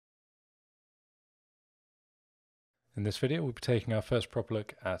In this video, we'll be taking our first proper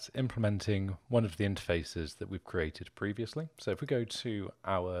look at implementing one of the interfaces that we've created previously. So if we go to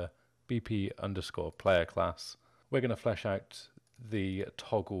our BP_player class, we're going to flesh out the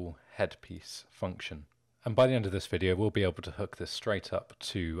toggle headpiece function. And by the end of this video, we'll be able to hook this straight up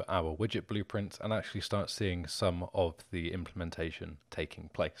to our widget blueprint and actually start seeing some of the implementation taking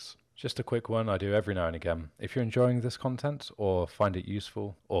place. Just a quick one I do every now and again. If you're enjoying this content or find it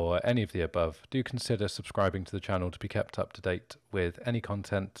useful or any of the above, do consider subscribing to the channel to be kept up to date with any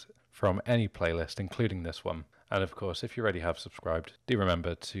content from any playlist, including this one. And of course, if you already have subscribed, do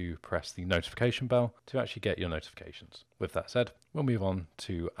remember to press the notification bell to actually get your notifications. With that said, we'll move on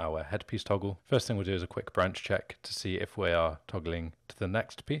to our headpiece toggle. First thing we'll do is a quick branch check to see if we are toggling to the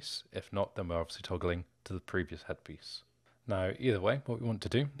next piece. If not, then we're obviously toggling to the previous headpiece. Now, either way, what we want to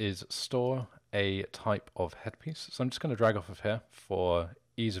do is store a type of headpiece. So I'm just going to drag off of here for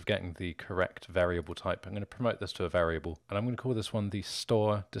ease of getting the correct variable type. I'm going to promote this to a variable, and I'm going to call this one the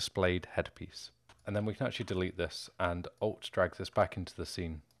store displayed headpiece. And then we can actually delete this and alt drag this back into the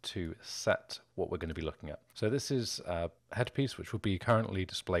scene to set what we're going to be looking at. So this is a headpiece which will be currently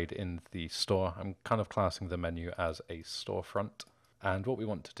displayed in the store. I'm kind of classing the menu as a storefront. And what we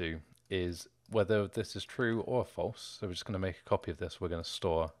want to do is, whether this is true or false, so we're just going to make a copy of this, we're going to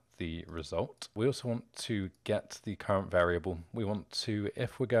store the result. We also want to get the current variable. We want to,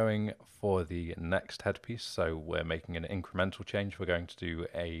 if we're going for the next headpiece, so we're making an incremental change, we're going to do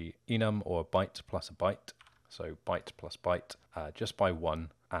a enum or byte plus a byte. So byte plus byte just by 1,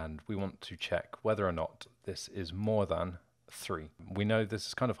 and we want to check whether or not this is more than 3. We know this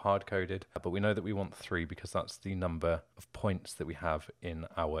is kind of hard coded, but we know that we want 3 because that's the number of points that we have in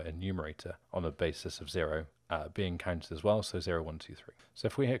our enumerator on a basis of 0 being counted as well, so 0, 1, 2, 3. So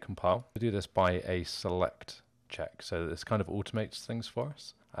if we hit compile, we do this by a select check, so this kind of automates things for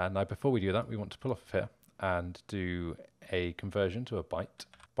us. And now before we do that, we want to pull off of here and do a conversion to a byte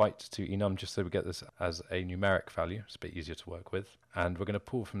to enum, just so we get this as a numeric value. It's a bit easier to work with. And we're going to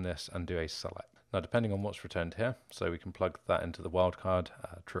pull from this and do a select. Now, depending on what's returned here, so we can plug that into the wildcard,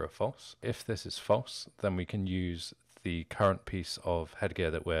 true or false. If this is false, then we can use the current piece of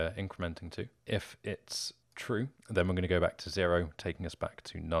headgear that we're incrementing to. If it's true, then we're going to go back to 0, taking us back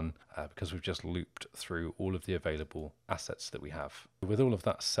to none, because we've just looped through all of the available assets that we have. With all of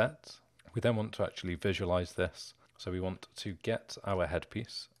that set, we then want to actually visualize this. So we want to get our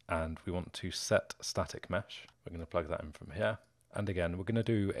headpiece, and we want to set static mesh. We're going to plug that in from here. And again, we're going to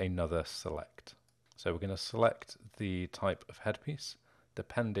do another select. So we're going to select the type of headpiece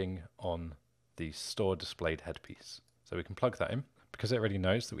depending on the store displayed headpiece. So we can plug that in. Because it already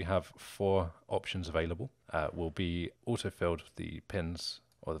knows that we have 4 options available, we'll be auto-filled the pins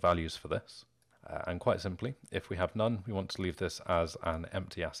or the values for this. And quite simply, if we have none, we want to leave this as an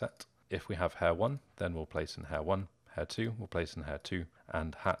empty asset. If we have hair 1, then we'll place in hair 1, hair 2, we'll place in hair 2,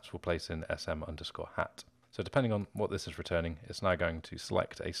 and hat we'll place in sm_hat. So depending on what this is returning, it's now going to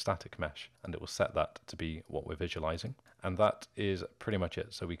select a static mesh, and it will set that to be what we're visualizing. And that is pretty much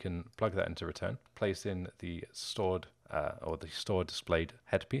it. So we can plug that into return, place in the stored or the store displayed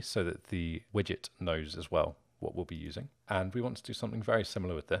headpiece so that the widget knows as well what we'll be using. And we want to do something very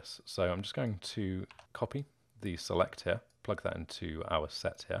similar with this. So I'm just going to copy the select here, plug that into our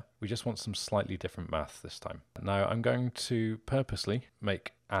set here. We just want some slightly different math this time. Now I'm going to purposely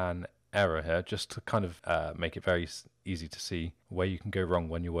make an error here just to kind of make it very easy to see where you can go wrong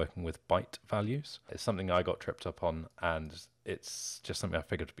when you're working with byte values. It's something I got tripped up on, and it's just something I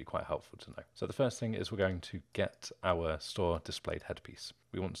figured would be quite helpful to know. So the first thing is we're going to get our store displayed headpiece.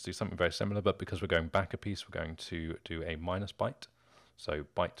 We want to do something very similar, but because we're going back a piece, we're going to do a minus byte. So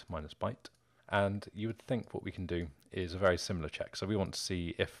byte minus byte. And you would think what we can do is a very similar check. So we want to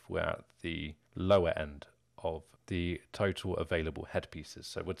see if we're at the lower end of the total available headpieces.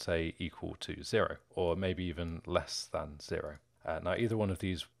 So would say equal to 0, or maybe even less than 0. Now either one of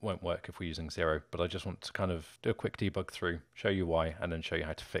these won't work if we're using 0, but I just want to kind of do a quick debug through, show you why, and then show you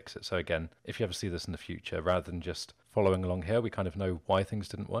how to fix it. So again, if you ever see this in the future, rather than just following along here, we kind of know why things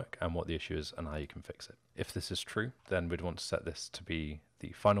didn't work and what the issue is and how you can fix it. If this is true, then we'd want to set this to be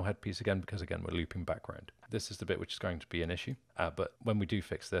the final headpiece again, because again, we're looping background. This is the bit which is going to be an issue, but when we do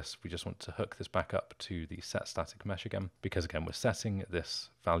fix this, we just want to hook this back up to the set static mesh again, because again, we're setting this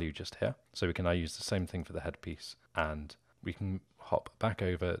value just here. So we can now use the same thing for the headpiece, and we can hop back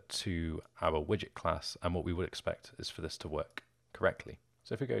over to our widget class, and what we would expect is for this to work correctly.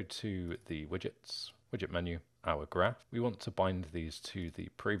 So if we go to the widgets, widget menu, our graph, we want to bind these to the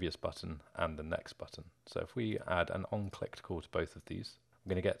previous button and the next button. So if we add an on-clicked call to both of these,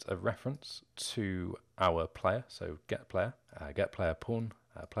 we're going to get a reference to our player, so get player pawn,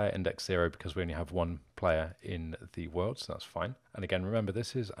 player index 0 because we only have one player in the world, so that's fine. And again, remember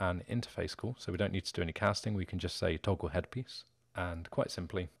this is an interface call, so we don't need to do any casting. We can just say toggle headpiece. And quite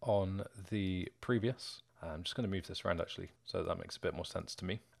simply, on the previous, I'm just going to move this around actually, so that makes a bit more sense to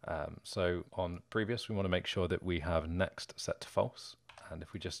me. So on previous, we want to make sure that we have next set to false. And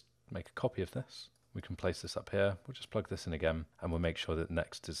if we just make a copy of this, we can place this up here. We'll just plug this in again, and we'll make sure that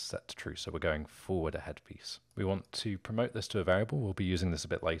next is set to true. So we're going forward a headpiece. We want to promote this to a variable. We'll be using this a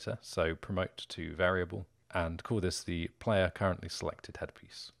bit later. So promote to variable and call this the player currently selected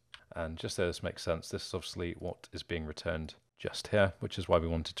headpiece. And just so this makes sense, this is obviously what is being returned just here, which is why we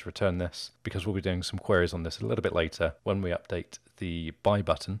wanted to return this, because we'll be doing some queries on this a little bit later when we update the buy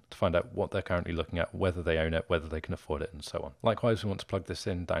button to find out what they're currently looking at, whether they own it, whether they can afford it, and so on. Likewise, we want to plug this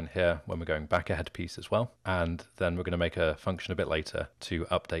in down here when we're going back a headpiece as well, and then we're going to make a function a bit later to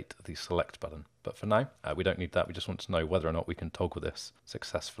update the select button. But for now, we don't need that. We just want to know whether or not we can toggle this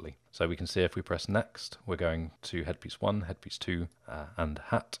successfully. So we can see if we press next, we're going to headpiece 1, headpiece 2, and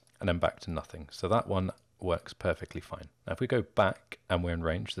hat, and then back to nothing. So that one works perfectly fine. Now if we go back and we're in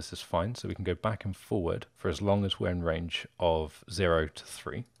range, this is fine. So we can go back and forward for as long as we're in range of 0 to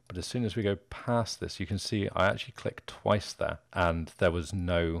 3. But as soon as we go past this, you can see I actually clicked twice there and there was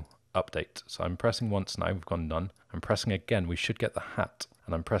no update. So I'm pressing once now, we've gone none. I'm pressing again, we should get the hat.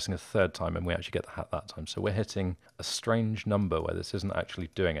 And I'm pressing a third time and we actually get the hat that time. So we're hitting a strange number where this isn't actually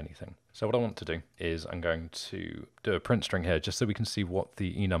doing anything. So what I want to do is I'm going to do a print string here just so we can see what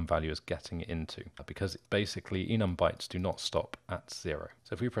the enum value is getting into, because basically enum bytes do not stop at 0.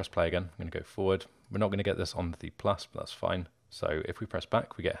 So if we press play again, I'm going to go forward. We're not going to get this on the plus, but that's fine. So if we press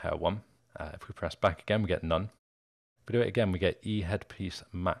back, we get hair 1. If we press back again, we get none. If we do it again, we get e headpiece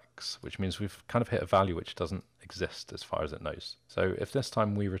max, which means we've kind of hit a value which doesn't exist as far as it knows. So if this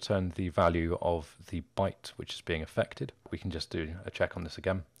time we return the value of the byte which is being affected, we can just do a check on this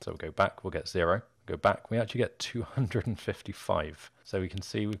again. So we'll go back, we'll get 0. Go back, we actually get 255. So we can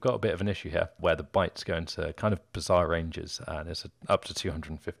see we've got a bit of an issue here where the bytes go into kind of bizarre ranges and it's up to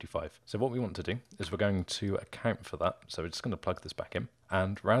 255. So what we want to do is we're going to account for that. So we're just going to plug this back in.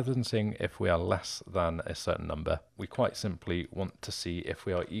 And rather than seeing if we are less than a certain number, we quite simply want to see if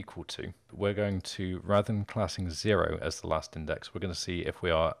we are equal to. We're going to, rather than classing 0 as the last index, we're going to see if we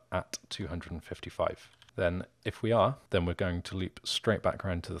are at 255. Then if we are, then we're going to loop straight back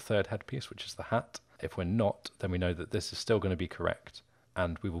around to the third headpiece, which is the hat. If we're not, then we know that this is still going to be correct,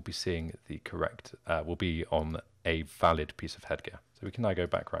 and we will be seeing the correct, will be on a valid piece of headgear. So we can now go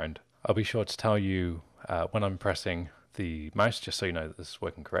back round. I'll be sure to tell you when I'm pressing the mouse, just so you know that this is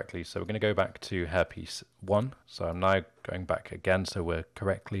working correctly. So we're going to go back to hairpiece 1. So I'm now going back again, so we're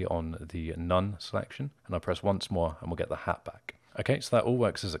correctly on the none selection, and I'll press once more and we'll get the hat back. Okay, so that all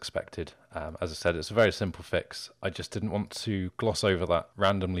works as expected. As I said, it's a very simple fix. I just didn't want to gloss over that,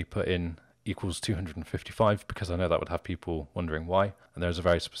 randomly put in equals 255 because I know that would have people wondering why, and there's a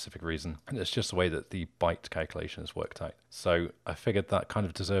very specific reason, and it's just the way that the byte calculation is worked out. So I figured that kind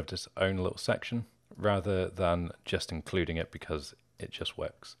of deserved its own little section rather than just including it because it just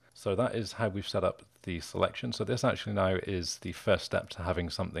works. So that is how we've set up the selection. So this actually now is the first step to having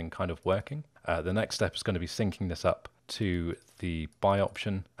something kind of working. The next step is going to be syncing this up to the buy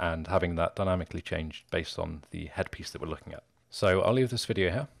option and having that dynamically changed based on the headpiece that we're looking at. So I'll leave this video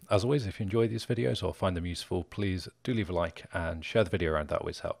here. As always, if you enjoy these videos or find them useful, please do leave a like and share the video around. That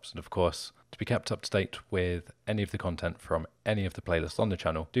always helps. And of course, to be kept up to date with any of the content from any of the playlists on the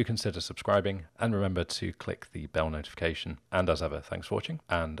channel, do consider subscribing and remember to click the bell notification. And as ever, thanks for watching,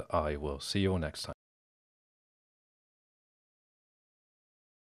 and I will see you all next time.